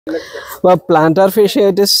Well, plantar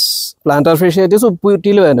fasciitis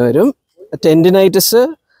upputtil വേദന വരും. Tendinitis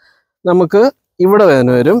നമുക്ക് ഇവിടെ വേദന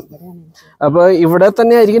വരും. അപ്പോൾ ഇവിടെ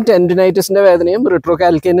തന്നെ ആയിരിക്കും ടെൻഡിനൈറ്റിസിന്റെ വേദനയും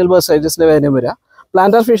റിട്രോകാൽക്കേനിയൽ ബർസൈറ്റിസിന്റെ വേദനയും വരാം.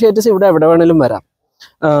 പ്ലാന്റാർ ഫേഷ്യാറ്റിസ് ഇവിടെ എവിടെ വേണേലും വരാം.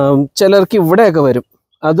 ചിലർക്ക് ഇവിടെയൊക്കെ വരും.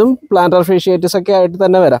 അതും പ്ലാന്റാർ ഫേഷ്യാറ്റിസ് ഒക്കെ ആയിട്ട്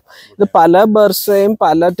തന്നെ വരാം. ഇത് പല ബർസയും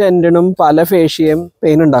പല ടെൻഡനും പല ഫേഷ്യയും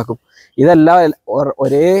പെയിൻ ഉണ്ടാക്കും. ഇതെല്ലാം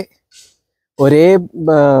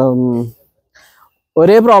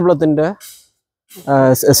ഒരേ പ്രോബ്ലത്തിന്റെ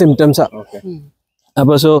സിംറ്റംസ് ആണ്.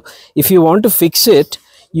 അപ്പോൾ so if you want to fix it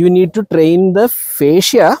you need to train the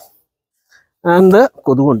fascia and the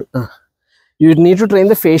you need to train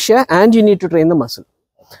the fascia and you need to train the muscle.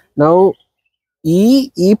 Now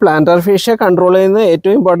plantar fascia control ചെയ്യുന്ന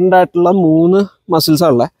ഏറ്റവും important ആയിട്ടുള്ള 3 muscles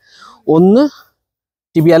ആണ്. ഒന്ന്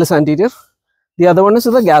tibialis anterior, the other one is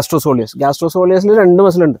the gastrosoleus. Gastrosoleusൽ 2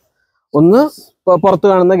 muscle ഉണ്ട്. ഒന്ന് പുറത്ത്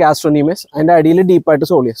കാണുന്ന gastrocnemius, അതിൻ്റെ അടിയിൽ ഡീപ്പായിട്ട്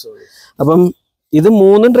സോളിയസ്. അപ്പം ഇത്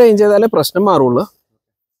 3 ട്രെയിൻ ചെയ്താലേ പ്രശ്നം മാറുള്ളൂ.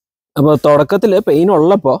 അപ്പോൾ തുടക്കത്തിൽ പെയിൻ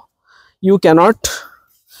ഉള്ളപ്പോൾ you cannot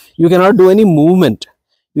do any movement.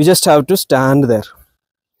 You just have to stand there.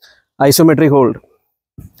 Isometric hold.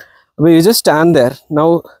 You just stand there. Now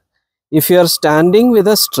if you are standing with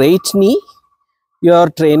a straight knee, you are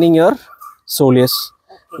training your soleus.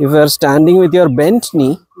 If you are standing with your bent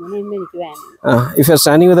knee,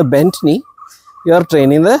 you are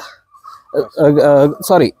training the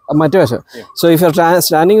so if you're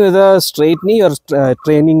standing with a straight knee, you're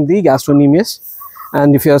training the gastrocnemius, and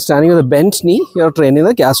if you're standing with a bent knee, you're training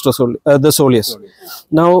the soleus.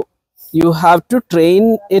 Now you have to train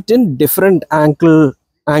it in different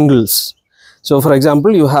angles. So for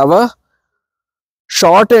example, you have a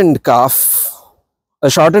shortened calf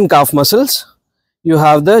muscles, you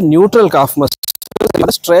have the neutral calf muscles, you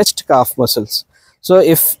have stretched calf muscles. So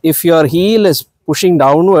if your heel is pushing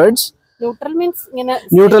downwards,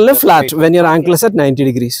 neutral flat when your ankle is at 90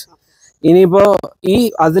 degrees. If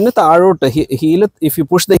you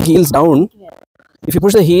push the heels down,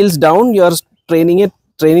 you are training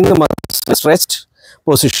the muscle stretched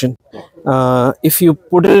position. If you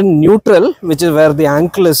put it in neutral, which is where the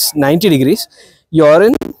ankle is 90 degrees, you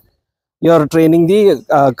are training the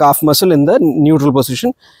calf muscle in the neutral position.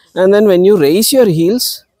 And then when you raise your heels,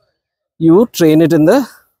 you train it in the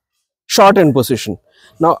shortened position.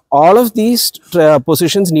 Now all of these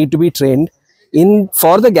positions need to be trained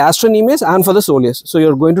for the gastrocnemius and for the soleus. So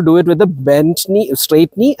you're going to do it with the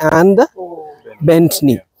straight knee and the bent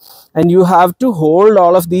knee, and you have to hold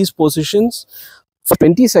all of these positions for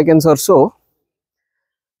 20 seconds or so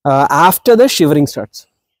after the shivering starts.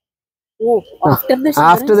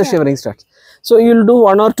 After the shivering starts. So you'll do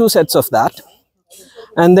 1 or 2 sets of that,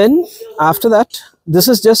 and then after that, this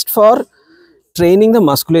is just for training the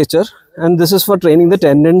musculature, and this is for training the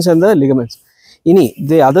tendons and the ligaments.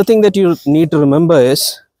 The other thing that you need to remember is,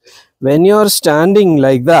 when you are standing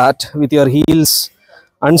like that with your heels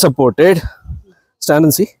unsupported, stand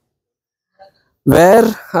and see, where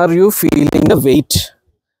are you feeling the weight?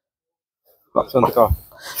 On the calf.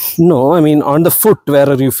 No, I mean on the foot. Where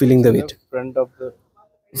are you feeling the weight? Front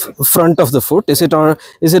of the foot. Is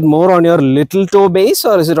it more on your little toe base,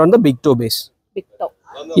 or is it on the big toe base? Big toe.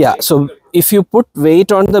 Yeah, so if you put weight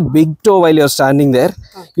on the big toe while you're standing there,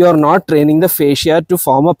 you are not training the fascia to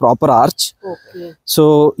form a proper arch. Okay. So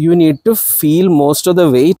you need to feel most of the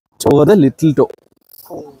weight over the little toe.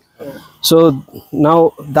 So now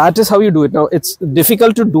that is how you do it. Now it's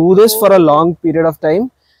difficult to do this for a long period of time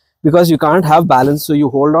because you can't have balance, so you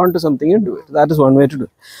hold on to something and do it. That is one way to do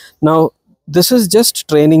it. Now this is just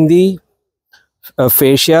training the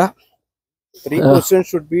fascia. 3 positions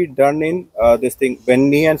should be done in this thing, bent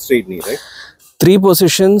knee and straight knee, right? 3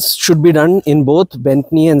 positions should be done in both bent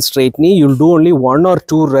knee and straight knee. You'll do only 1 or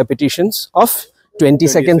 2 repetitions of 20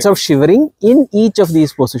 seconds of shivering in each of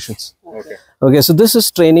these positions. Okay, so this is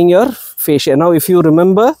training your fascia. Now if you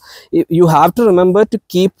remember, you have to remember to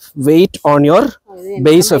keep weight on your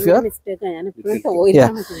base of your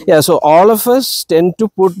so all of us tend to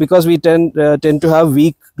put, because we tend to have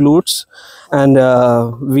weak glutes, and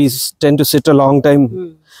we tend to sit a long time,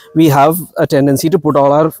 we have a tendency to put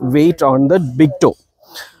all our weight on the big toe.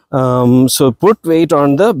 So put weight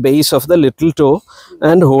on the base of the little toe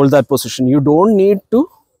and hold that position. You don't need to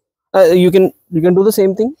you can do the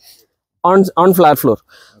same thing on flat floor.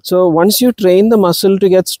 So once you train the muscle to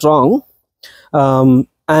get strong,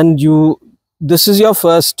 and this is your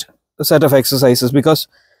first set of exercises, because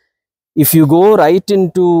if you go right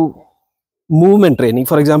into movement training,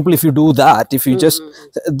 for example, if you do that, if you just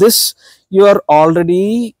this, you've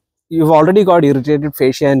already got irritated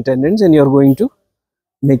fascia and tendons, and you're going to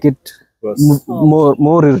make it Worse.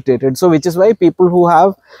 more irritated. So which is why people who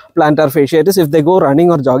have plantar fasciitis, if they go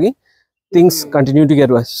running or jogging, things continue to get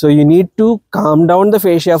worse. So you need to calm down the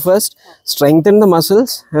fascia first, strengthen the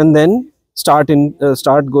muscles, and then start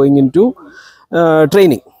going into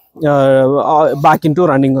training, back into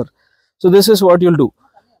running. Or so this is what you'll do.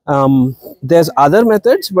 There's other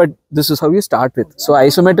methods, but this is how you start with. So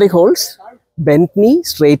isometric holds, bent knee,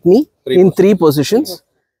 straight knee in 3 positions,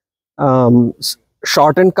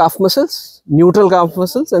 shortened calf muscles, neutral calf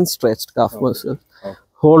muscles, and stretched calf muscles.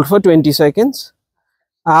 Hold for 20 seconds.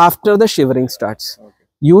 After the shivering starts,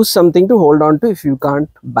 use something to hold on to if you can't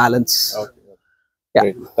balance. Okay. Yeah.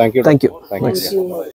 Great. Thank you. Thank you. Thank you.